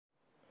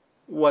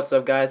What's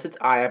up guys, it's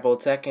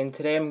iAppleTech, and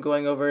today I'm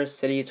going over a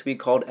Cydia tweak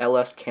called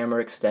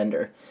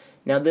LSCameraExtender.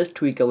 Now this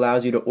tweak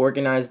allows you to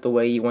organize the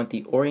way you want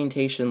the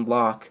orientation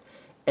lock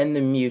and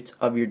the mute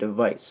of your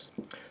device.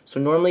 So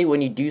normally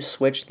when you do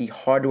switch the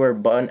hardware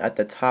button at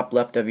the top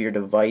left of your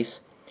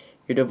device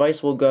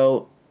will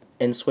go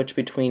and switch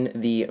between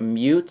the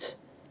mute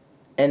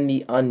and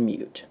the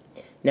unmute.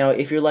 Now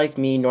if you're like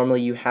me, normally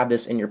you have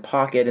this in your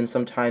pocket, and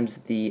sometimes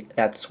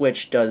that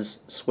switch does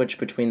switch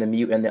between the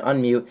mute and the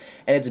unmute,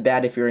 and it's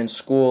bad if you're in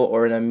school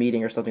or in a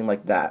meeting or something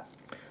like that.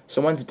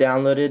 So once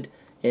downloaded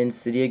in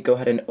Cydia, go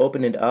ahead and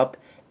open it up,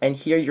 and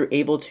here you're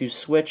able to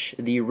switch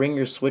the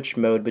ringer switch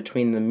mode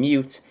between the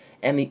mute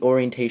and the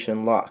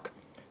orientation lock.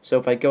 So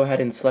if I go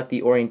ahead and select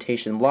the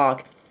orientation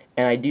lock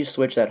and I do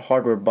switch that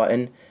hardware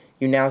button,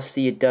 you now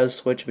see it does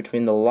switch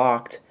between the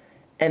locked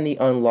and the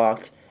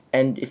unlocked.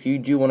 And if you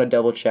do want to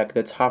double check,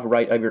 the top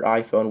right of your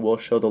iPhone will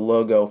show the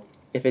logo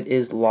if it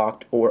is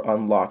locked or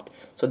unlocked.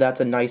 So that's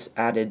a nice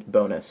added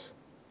bonus.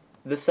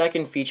 The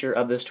second feature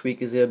of this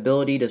tweak is the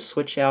ability to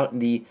switch out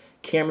the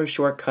camera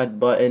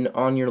shortcut button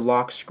on your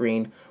lock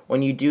screen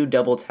when you do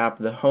double tap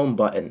the home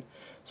button.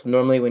 So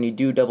normally when you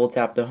do double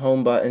tap the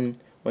home button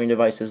when your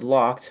device is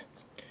locked,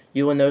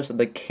 you will notice that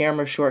the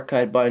camera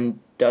shortcut button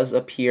does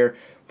appear,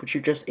 but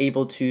you're just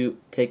able to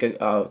take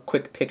a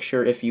quick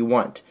picture if you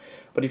want.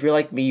 But if you're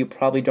like me, you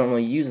probably don't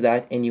really use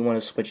that and you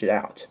want to switch it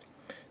out.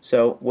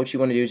 So what you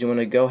want to do is you want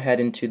to go ahead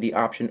into the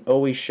option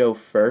Always Show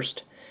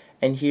First,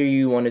 and here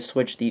you want to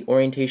switch the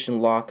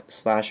orientation lock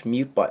 /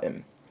 mute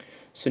button.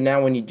 So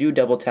now when you do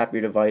double tap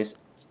your device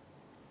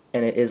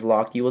and it is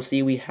locked, you will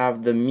see we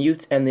have the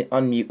mute and the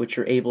unmute, which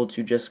you're able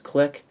to just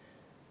click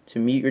to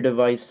mute your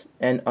device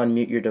and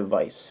unmute your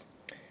device.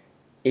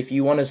 If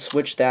you want to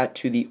switch that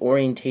to the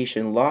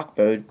orientation lock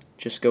mode,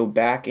 just go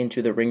back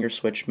into the ringer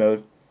switch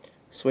mode,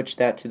 switch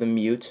that to the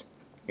mute,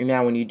 and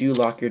now when you do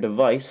lock your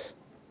device,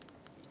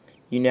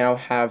 you now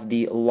have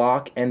the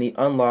lock and the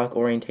unlock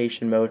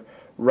orientation mode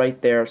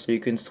right there, so you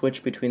can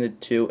switch between the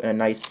two in a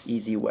nice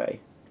easy way.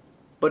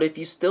 But if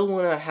you still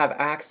want to have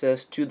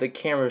access to the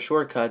camera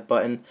shortcut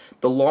button,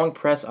 the long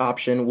press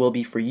option will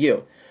be for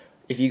you.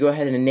 If you go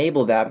ahead and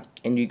enable that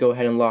and you go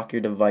ahead and lock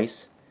your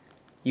device,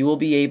 you will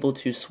be able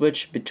to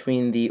switch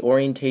between the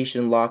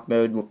orientation lock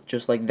mode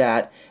just like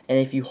that, and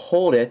if you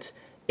hold it,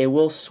 it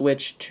will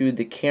switch to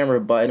the camera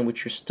button,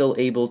 which you're still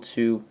able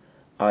to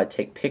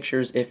take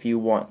pictures if you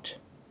want.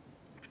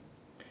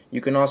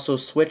 You can also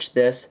switch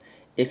this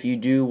if you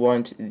do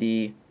want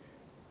the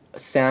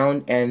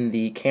sound and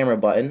the camera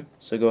button.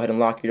 So go ahead and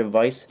lock your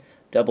device,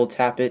 double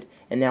tap it,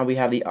 and now we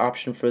have the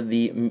option for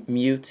the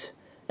mute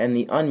and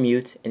the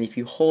unmute, and if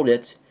you hold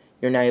it,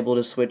 you're now able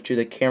to switch to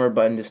the camera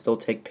button to still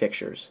take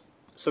pictures.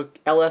 So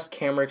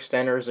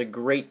LSCameraExtender is a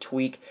great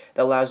tweak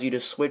that allows you to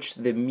switch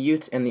the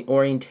mute and the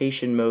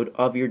orientation mode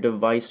of your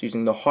device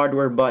using the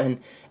hardware button,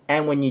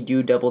 and when you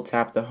do double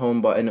tap the home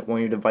button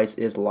when your device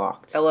is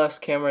locked.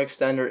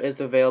 LSCameraExtender is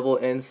available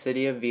in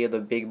Cydia via the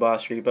Big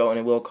Boss repo, and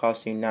it will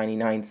cost you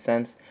 99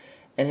 cents.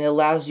 And it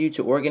allows you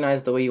to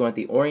organize the way you want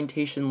the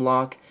orientation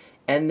lock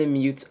and the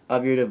mute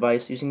of your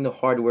device using the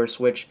hardware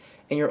switch,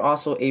 and you're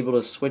also able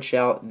to switch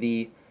out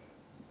the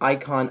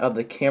icon of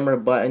the camera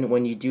button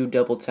when you do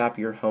double tap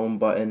your home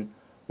button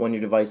when your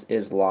device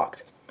is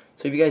locked.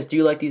 So if you guys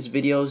do like these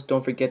videos,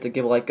 don't forget to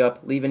give a like up,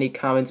 leave any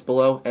comments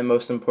below, and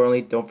most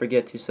importantly, don't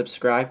forget to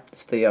subscribe to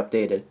stay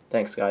updated.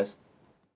 Thanks guys.